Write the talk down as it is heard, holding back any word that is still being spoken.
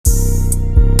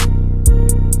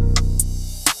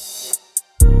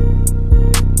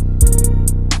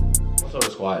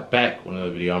watch back on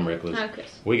another video, I'm Reckless. Okay.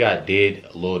 We got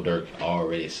Lil Durk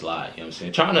already slide, you know what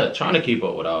I'm saying? Trying to keep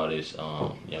up with all this, you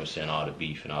know what I'm saying, all the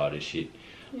beef and all this shit.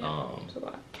 Yeah, it's a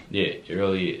lot. Yeah, it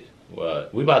really is. Well,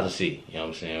 we about to see, you know what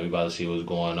I'm saying? We about to see what's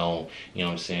going on, you know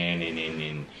what I'm saying? And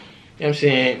you know what I'm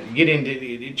saying? Get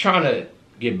into trying to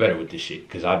get better with this shit,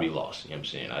 cause I be lost, you know what I'm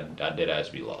saying? I dead ass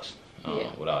be lost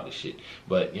with all this shit.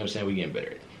 But you know what I'm saying? We getting better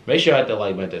at it. Make sure you hit that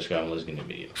like button, subscribe, and let's get in the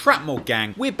video. Trapmore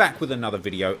gang, we're back with another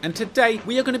video, and today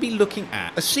we are going to be looking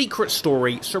at a secret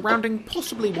story surrounding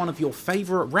possibly one of your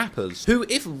favourite rappers, who,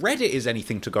 if Reddit is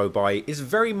anything to go by, is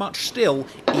very much still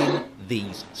in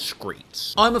these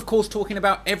streets. I'm of course talking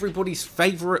about everybody's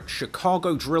favourite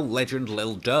Chicago drill legend,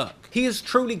 Lil Durk. He has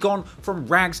truly gone from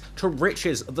rags to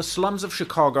riches, the slums of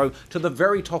Chicago to the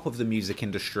very top of the music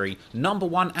industry.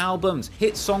 #1 albums,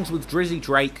 hit songs with Drizzy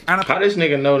Drake, and how this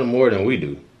nigga know more than we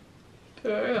do?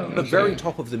 The very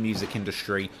top of the music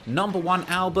industry, #1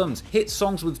 albums, hit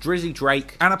songs with Drizzy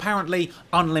Drake, and apparently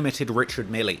unlimited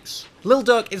Richard Milles. Lil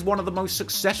Durk is one of the most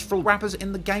successful rappers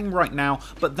in the game right now,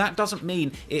 but that doesn't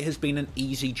mean it has been an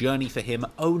easy journey for him.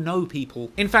 Oh no, people.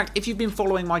 In fact, if you've been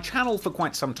following my channel for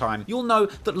quite some time, you'll know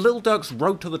that Lil Durk's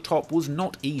road to the top was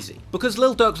not easy. Because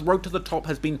Lil Durk's road to the top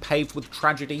has been paved with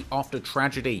tragedy after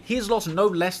tragedy. He has lost no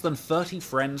less than 30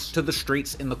 friends to the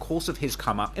streets in the course of his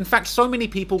come up. In fact, so many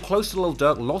people close to Lil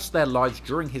Durk lost their lives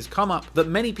during his come up that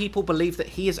many people believe that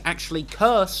he is actually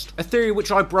cursed, a theory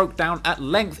which I broke down at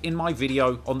length in my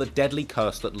video on the deadly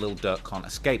curse that Lil Durk can't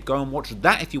escape. Go and watch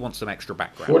that if you want some extra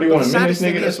background. 41 the saddest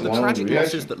thing minutes, is nigga, the tragic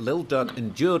losses that Lil Durk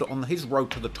endured on his road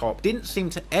to the top didn't seem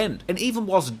to end, and even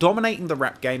whilst dominating the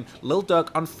rap game, Lil Durk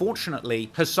unfortunately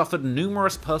has suffered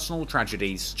numerous personal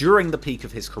tragedies during the peak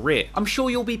of his career. I'm sure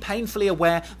you'll be painfully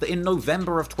aware that in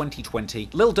November of 2020,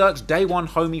 Lil Durk's day one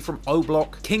homie from O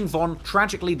Block, King Von,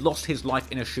 tragically lost his life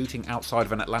in a shooting outside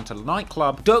of an Atlanta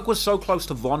nightclub. Durk was so close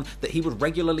to Von that he would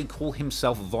regularly call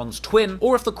himself Von's twin,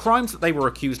 or if the crimes that they were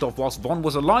accused of whilst Von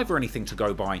was alive or anything to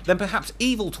go by, then perhaps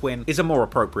Evil Twin is a more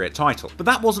appropriate title. But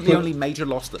that wasn't the only major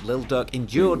loss that Lil Durk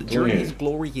endured during his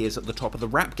glory years at the top of the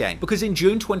rap game, because in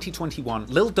June 2021,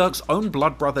 Lil Durk's own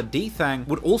blood brother D-Thang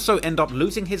would also end up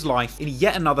losing his life in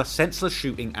yet another senseless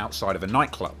shooting outside of a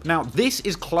nightclub. Now, this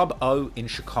is Club O in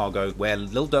Chicago, where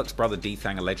Lil Durk's brother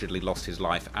D-Thang allegedly lost his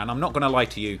life, and I'm not gonna lie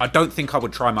to you, I don't think I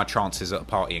would try my chances at a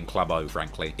party in Club O,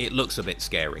 frankly. It looks a bit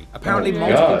scary. Apparently,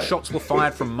 multiple shots were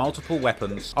fired from multiple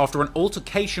weapons after an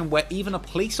altercation where even a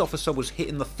police officer was hit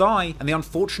in the thigh, and the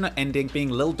unfortunate ending being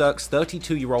Lil Durk's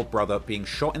 32-year-old brother being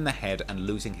shot in the head and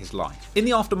losing his life. In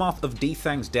the aftermath of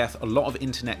D-Thang's death, a lot of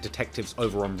internet detectives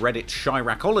over on Reddit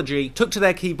Chiracology took to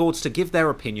their keyboards to give their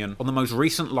opinion on the most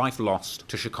recent life lost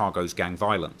to Chicago's gang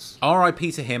violence.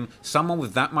 RIP to him, someone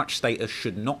with that much status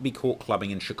should not be caught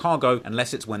clubbing in Chicago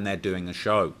unless it's when they're doing a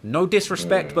show. No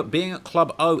disrespect, but being at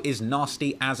Club O is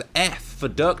nasty as F. For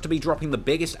Durk to be dropping the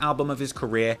biggest album of his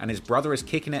career and his brother is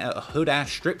kicking it at a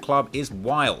hood-ass strip club is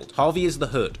wild. Harvey is the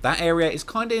hood. That area is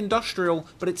kinda industrial,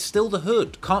 but it's still the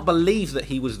hood. Can't believe that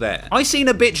he was there. I seen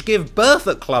a bitch give birth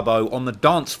at Club O on the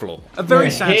dance floor. A very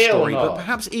sad story, but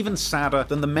perhaps even sadder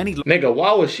than the many— Nigga,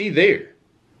 why was she there?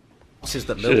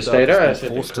 That Lil Durk has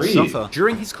been forced to suffer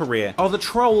during his career are the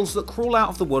trolls that crawl out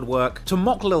of the woodwork to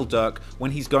mock Lil Durk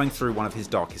when he's going through one of his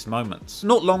darkest moments.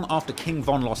 Not long after King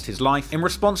Von lost his life, in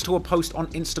response to a post on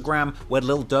Instagram where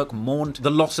Lil Durk mourned the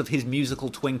loss of his musical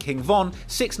twin King Von,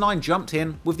 6ix9ine jumped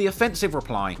in with the offensive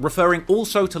reply, referring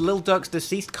also to Lil Durk's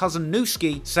deceased cousin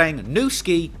Nooski, saying,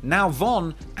 "Nooski, now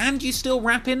Von, and you still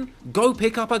rapping? Go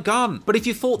pick up a gun." But if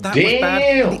you thought that was bad,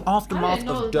 in the aftermath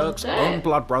of Durk's own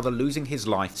blood brother losing his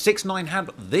life, 6ix9ine had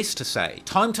this to say: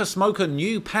 "Time to smoke a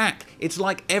new pack. It's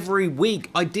like every week.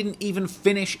 I didn't even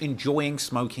finish enjoying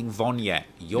smoking Von yet.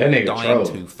 You're dying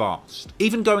too fast."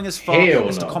 Even going as far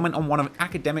as to comment on one of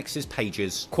Academics'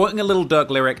 pages, quoting a Lil Durk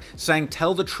lyric saying,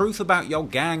 "Tell the truth about your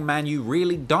gang, man, you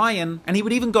really dying." And he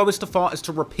would even go as far as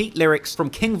to repeat lyrics from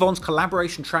King Von's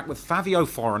collaboration track with Fabio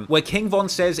Foreign, where King Von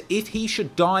says, "If he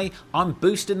should die, I'm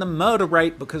boosting the murder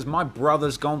rate because my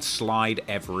brother's gon' slide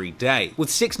every day." With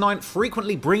 6ix9ine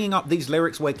frequently bringing up these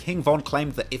lyrics where King Von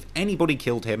claimed that if anybody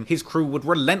killed him, his crew would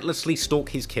relentlessly stalk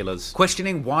his killers,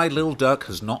 questioning why Lil Durk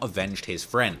has not avenged his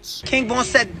friends. King Von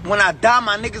said, "When I die,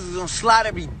 my niggas is gonna slide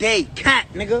every day." Cat,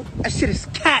 nigga. That shit is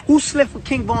cat. Who slid for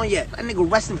King Von yet? That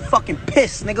nigga resting fucking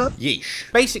piss, nigga.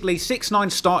 Yeesh. Basically,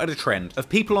 6ix9ine started a trend of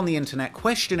people on the internet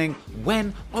questioning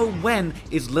when, oh when,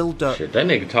 is Lil Durk— Shit, that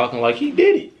nigga talking like he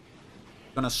did it.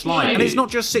 gonna slide. And it's not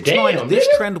just 6ix9ine, this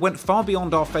trend went far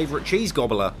beyond our favourite cheese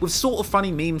gobbler, with sort of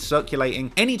funny memes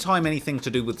circulating anytime anything to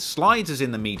do with slides is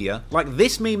in the media, like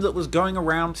this meme that was going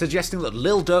around suggesting that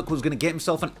Lil Durk was gonna get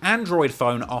himself an Android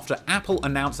phone after Apple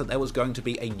announced that there was going to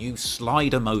be a new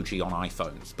slide emoji on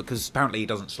iPhones, because apparently he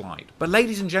doesn't slide. But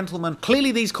ladies and gentlemen,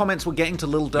 clearly these comments were getting to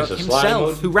Lil Durk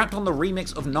himself, who rapped on the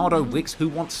remix of Nardo Wick's Who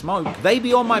Wants Smoke. They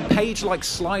be on my page like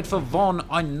slide for Von,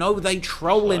 I know they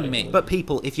trolling me. But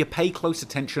people, if you pay close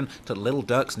attention to Lil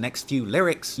Durk's next few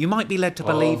lyrics, you might be led to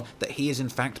believe that he has in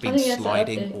fact been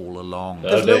sliding all along.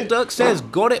 As Lil Durk says,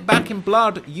 got it back in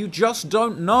blood, you just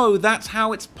don't know, that's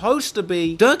how it's supposed to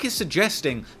be. Durk is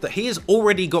suggesting that he has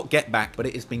already got Get Back, but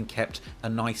it has been kept a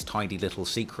nice tidy little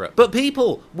secret. But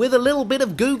people, with a little bit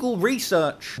of Google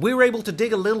research, we were able to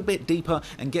dig a little bit deeper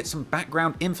and get some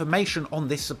background information on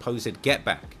this supposed Get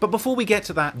Back. But before we get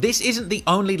to that, this isn't the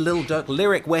only Lil Durk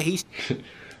lyric where he's...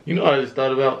 You know what I just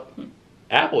thought about?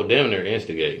 Apple damn near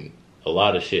instigating a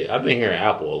lot of shit. I've been hearing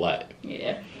Apple a lot.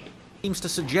 Yeah. Seems to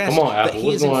suggest that he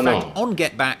is in fact on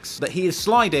Get Backs, that he is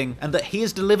sliding, and that he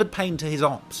has delivered pain to his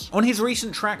ops. On his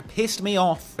recent track Pissed Me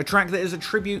Off, a track that is a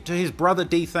tribute to his brother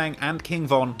D-Thang and King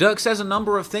Von, Durk says a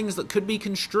number of things that could be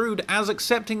construed as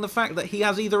accepting the fact that he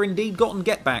has either indeed gotten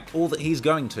Get Back or that he's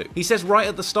going to. He says right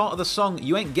at the start of the song,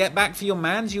 you ain't get back for your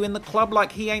mans, you in the club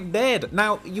like he ain't dead.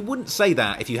 Now, you wouldn't say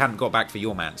that if you hadn't got back for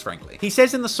your mans, frankly. He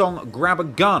says in the song, grab a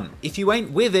gun. If you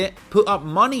ain't with it, put up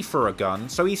money for a gun.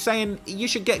 So he's saying you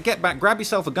should get back, grab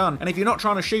yourself a gun, and if you're not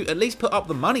trying to shoot, at least put up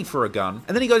the money for a gun.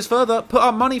 And then he goes further, put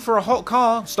up money for a hot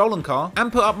car, stolen car,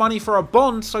 and put up money for a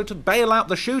bond, so to bail out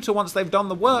the shooter once they've done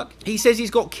the work. He says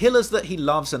he's got killers that he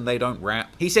loves and they don't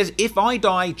rap. He says, if I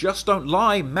die, just don't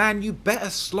lie, man, you better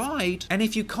slide. And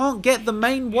if you can't get the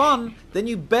main one, then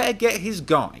you better get his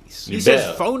guys. He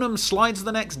says, phone him, slides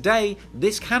the next day,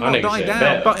 this cannot die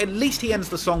down. But at least he ends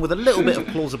the song with a little bit of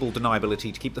plausible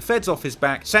deniability to keep the feds off his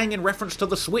back, saying in reference to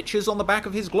the switches on the back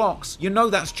of his Glocks, you know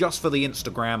that's just for the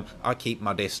Instagram, I keep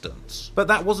my distance. But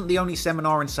that wasn't the only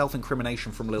seminar in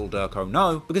self-incrimination from Lil Durk, oh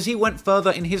no, because he went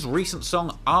further in his recent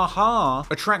song, Aha,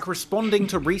 a track responding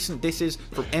to recent disses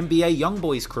from NBA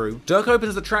Youngboy's crew. Durk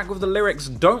opens the track with the lyrics,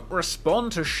 don't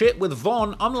respond to shit with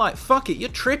Von. I'm like, fuck it, you're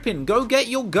tripping, go get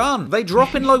your gun. They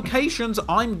drop in locations,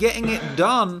 I'm getting it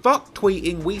done. Fuck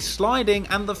tweeting, we sliding,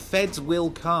 and the feds will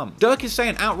come. Durk is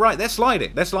saying outright, they're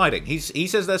sliding. They're sliding. He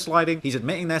says they're sliding, he's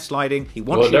admitting they're sliding, he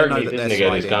wants you to know that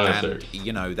they're sliding, and,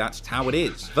 you know, that's how it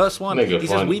is. Verse 1, he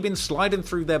says, we've been sliding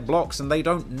through their blocks and they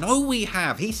don't know we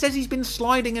have. He says he's been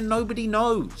sliding and nobody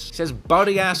knows. He says,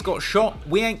 buddy ass got shot,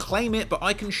 we ain't claim it, but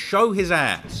I can show his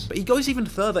ass. But he goes even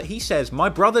further, he says, my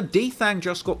brother D-Thang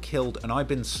just got killed and I've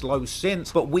been slow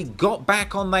since, but we got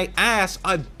back on they ass,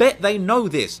 I bet they know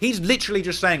this. He's literally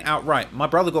just saying outright, my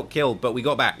brother got killed, but we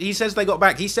got back. He says they got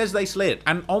back, he says they slid.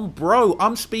 And on bro,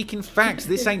 I'm speaking facts,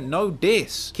 this ain't no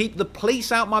diss. Keep the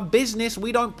police out my business,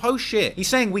 we don't post shit. He's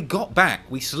saying we got back,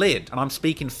 we slid, and I'm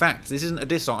speaking facts. This isn't a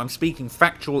diss song, I'm speaking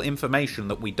factual information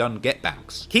that we done get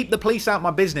backs. Keep the police out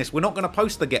my business, we're not going to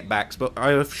post the get backs, but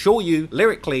I assure you,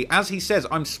 lyrically, as he says,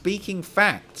 I'm speaking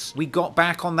facts. We got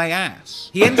back on they ass.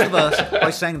 He ends the verse by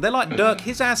saying, they're like Durk,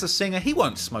 his ass a singer, he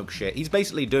won't smoke shit. He's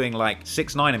basically doing like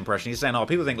 6ix9ine impression. He's saying, oh,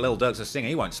 people think Lil Durk's a singer,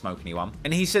 he won't smoke anyone.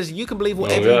 And he says, you can believe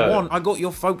whatever you want, I got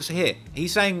your folks hit.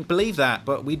 He's saying, believe that,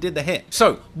 but we did the hit.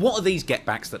 So, what are these get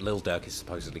backs that Lil Durk is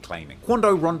supposedly claiming?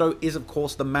 Quando Rondo is of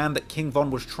course the man that King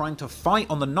Von was trying to fight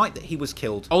on the night that he was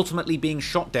killed, ultimately being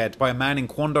shot dead by a man in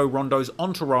Quando Rondo's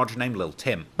entourage named Lil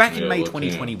Tim. Back in May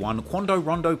 2021, Quando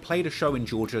Rondo played a show in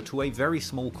Georgia to a very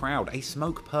small crowd, a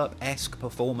Smoke Perp-esque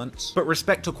performance. But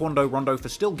respect to Quando Rondo for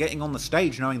still getting on the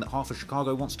stage knowing that half of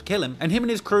Chicago wants to kill him, and him and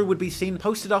his crew would be seen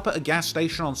posted up at a gas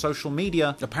station on social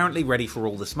media, apparently ready for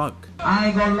all the smoke. I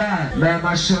ain't gonna lie, man,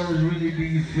 my shows really be,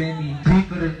 you feel me,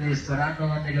 deeper than this, but I know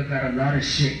a nigga got a lot of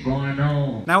shit going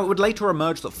on. Now, it would later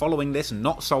emerge that following this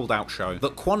not sold out show,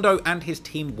 that Quando and his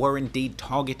team were indeed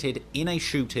targeted in a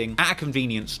shooting at a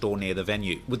convenience store near the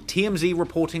venue, with TMZ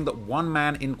reporting that one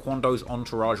man in Quando's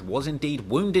entourage was indeed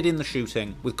wounded in the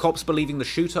shooting, with cops believing the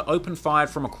shooter opened fire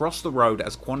from across the road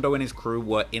as Quando and his crew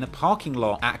were in a parking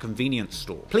lot at a convenience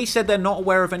store. Police said they're not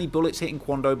aware of any bullets hitting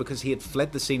Quando because he had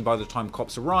fled the scene by the time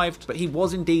cops arrived, but he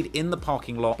was indeed in the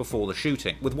parking lot before the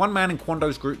shooting, with one man in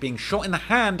Quando's group being shot in the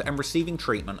hand and receiving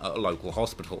treatment at a local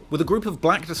hospital. With a group of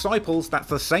Black Disciples, that's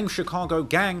the same Chicago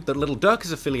gang that Lil Durk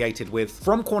is affiliated with,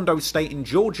 from Quando's state in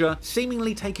Georgia,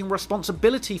 seemingly taking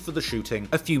responsibility for the shooting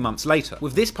a few months later.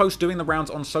 With this post doing the rounds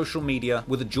on social media,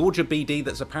 with a Georgia BD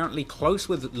that's apparently close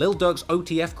with Lil Durk's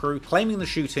OTF crew claiming the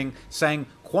shooting, saying,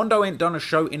 Quando ain't done a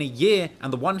show in a year,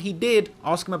 and the one he did,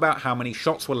 ask him about how many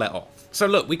shots were let off. So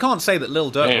look, we can't say that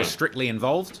Lil Durk was strictly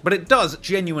involved, but it does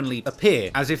genuinely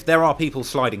appear as if there are people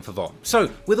sliding for Von. So,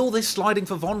 with all this sliding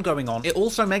for Von going on, it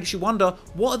also makes you wonder,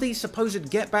 what are these supposed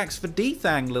get-backs for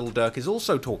D-Thang Lil Durk is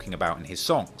also talking about in his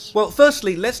songs? Well,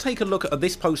 firstly, let's take a look at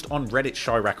this post on Reddit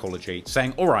Chiracology,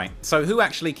 saying, alright, so who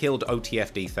actually killed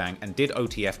OTF D-Thang, and did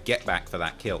OTF get back for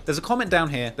that kill? There's a comment down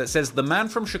here that says, the man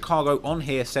from Chicago on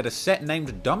here said a set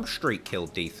named Dump Street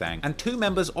killed D-Thang, and 2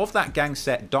 members of that gang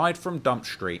set died from Dump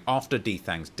Street after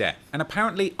D-Thang's death. And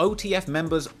apparently OTF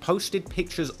members posted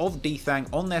pictures of D-Thang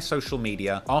on their social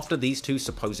media after these 2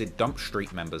 supposed Dump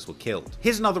Street members were killed.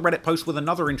 Here's another Reddit post with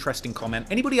another interesting comment.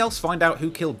 Anybody else find out who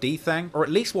killed D-Thang, or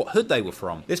at least what hood they were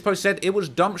from? This post said it was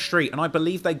Dump Street, and I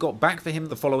believe they got back for him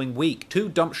the following week. 2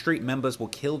 Dump Street members were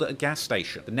killed at a gas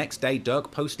station. The next day,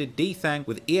 Durk posted D-Thang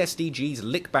with ESDG's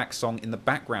Lick Back song in the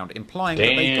background, implying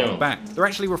that they got back. They're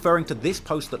actually referring to this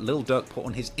post that Lil Durk put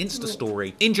on his Insta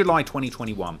story in July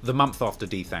 2021, the month after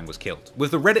D-Thang was killed,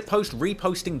 with the Reddit post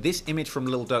reposting this image from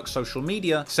Lil Durk's social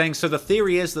media, saying, so the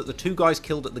theory is that the 2 guys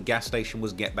killed at the gas station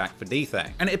was get back for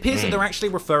D-Thang. And it appears that they're actually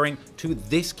referring to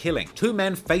this killing. 2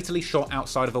 men fatally shot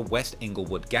outside of a West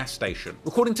Inglewood gas station.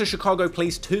 According to Chicago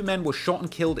police, 2 men were shot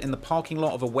and killed in the parking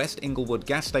lot of a West Inglewood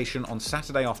gas station on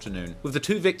Saturday afternoon, with the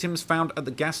 2 victims found at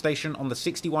the gas station on the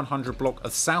 6100 block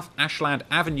of South Ashland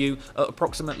Avenue at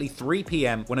approximately 3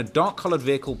 p.m. when a dark-colored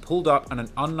vehicle pulled up and an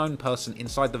unknown person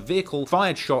inside the vehicle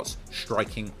fired shots,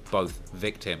 striking both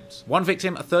victims. One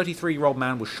victim, a 33-year-old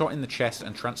man, was shot in the chest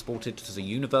and transported to the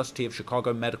University of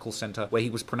Chicago Medical Center, where he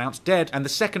was pronounced dead, and the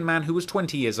second man, who was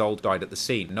 20 years old, died at the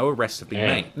scene. No arrests have been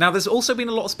made. Now, there's also been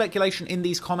a lot of speculation in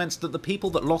these comments that the people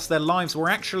that lost their lives were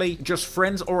actually just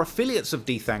friends or affiliates of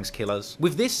D-Thang's killers,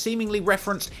 with this seemingly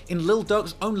referenced in Lil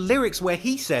Durk's own lyrics, where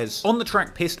he says, on the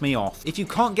track Pissed Me Off, if you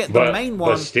can't get the main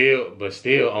one... But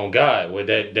still, on God, with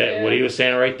what he was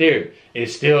saying right there, it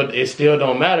still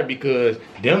don't matter, because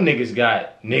them niggas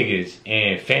got niggas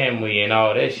and family and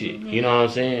all that shit. You know what I'm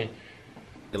saying?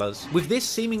 With this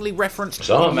seemingly referenced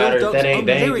so it matter if that ain't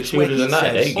the shooters or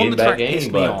not. They get back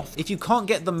anybody. If you can't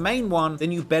get the main one,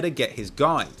 then you better get his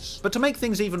guides. But to make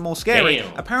things even more scary,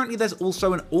 apparently there's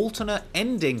also an alternate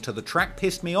ending to the track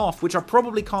Pissed Me Off, which I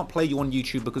probably can't play you on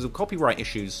YouTube because of copyright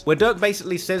issues, where Durk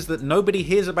basically says that nobody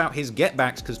hears about his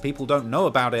getbacks because people don't know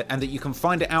about it, and that you can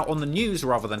find it out on the news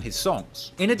rather than his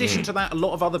songs. In addition to that, a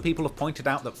lot of other people have pointed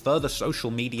out that further social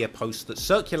media posts that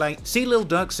circulate see Lil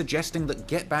Durk suggesting that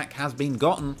Get Back has been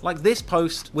gotten, like this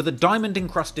post with a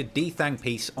diamond-encrusted D-Thang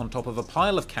piece on top of a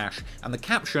pile of cash, and the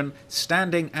caption,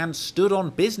 standing and stood on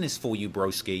business for you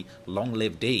broski, long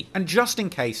live D. And just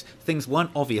in case things weren't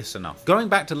obvious enough, going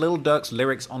back to Lil Durk's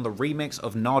lyrics on the remix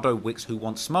of Nardo Wicks Who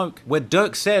Want Smoke, where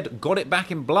Durk said, got it back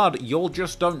in blood, y'all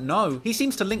just don't know, he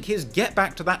seems to link his get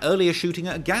back to that earlier shooting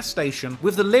at a gas station,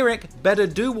 with the lyric, better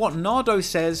do what Nardo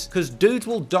says, cause dudes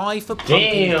will die for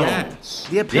pumping gas.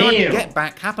 The apparent get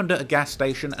back happened at a gas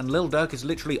station, and Lil Durk is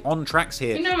literally on tracks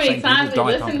here. You know how many times we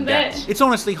listen to that? It's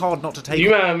honestly hard not to take. You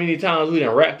know how many times we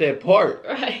done rap that part?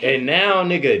 Right. And now,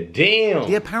 nigga, damn.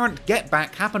 The apparent get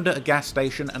back happened at a gas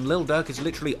station, and Lil Durk is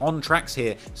literally on tracks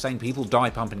here saying people die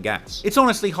pumping gas. It's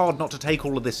honestly hard not to take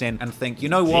all of this in and think, you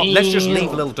know what, let's just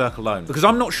leave Lil Durk alone, because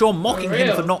I'm not sure mocking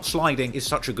him for not sliding is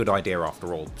such a good idea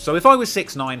after all. So if I was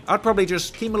 6ix9ine, I'd probably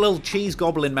just keep my little cheese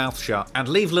gobbling mouth shut and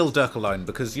leave Lil Durk alone,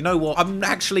 because you know what, I'm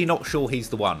actually not sure he's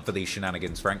the one for these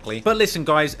shenanigans, frankly. But listen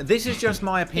guys, this is just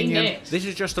my opinion. This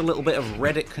is just a little bit of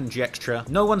Reddit conjecture.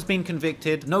 No one's been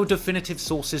convicted. No definitive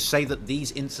sources say that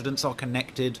these incidents are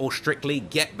connected or strictly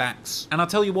get-backs. And I'll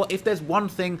tell you what, if there's one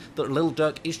thing that Lil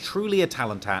Durk is truly a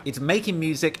talent at, it's making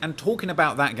music and talking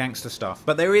about that gangster stuff.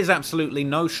 But there is absolutely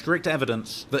no strict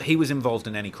evidence that he was involved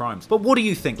in any crimes. But what do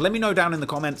you think? Let me know down in the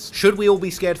comments. Should we all be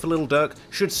scared for Lil Durk?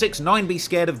 Should 6ix9ine be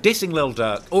scared of dissing Lil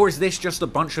Durk? Or is this just a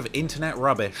bunch of internet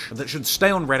rubbish that should stay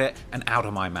on Reddit and out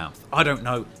of my mouth? I don't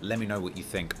know. Let me know what you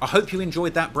think. I hope you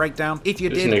enjoyed that breakdown. If you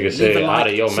did, leave a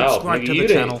like, subscribe to the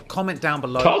channel, comment down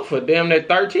below. Talk for damn near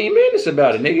 13 minutes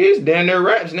about it, nigga. It's damn near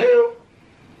raps now.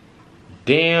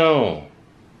 Damn.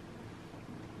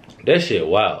 That shit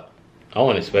wild. I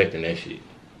wasn't expecting that shit.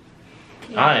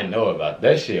 Yeah. I didn't know about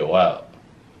that shit wild.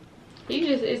 He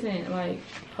just isn't like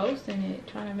posting it,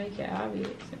 trying to make it obvious.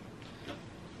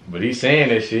 But he's saying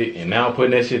that shit and now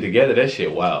putting that shit together, that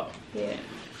shit wild. Yeah.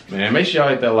 Man, make sure y'all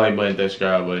hit that like button, that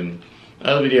subscribe button.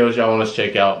 Other videos y'all want us to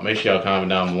check out, make sure y'all comment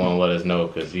down below and let us know,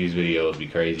 because these videos be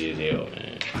crazy as hell,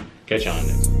 man. Catch y'all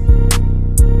next.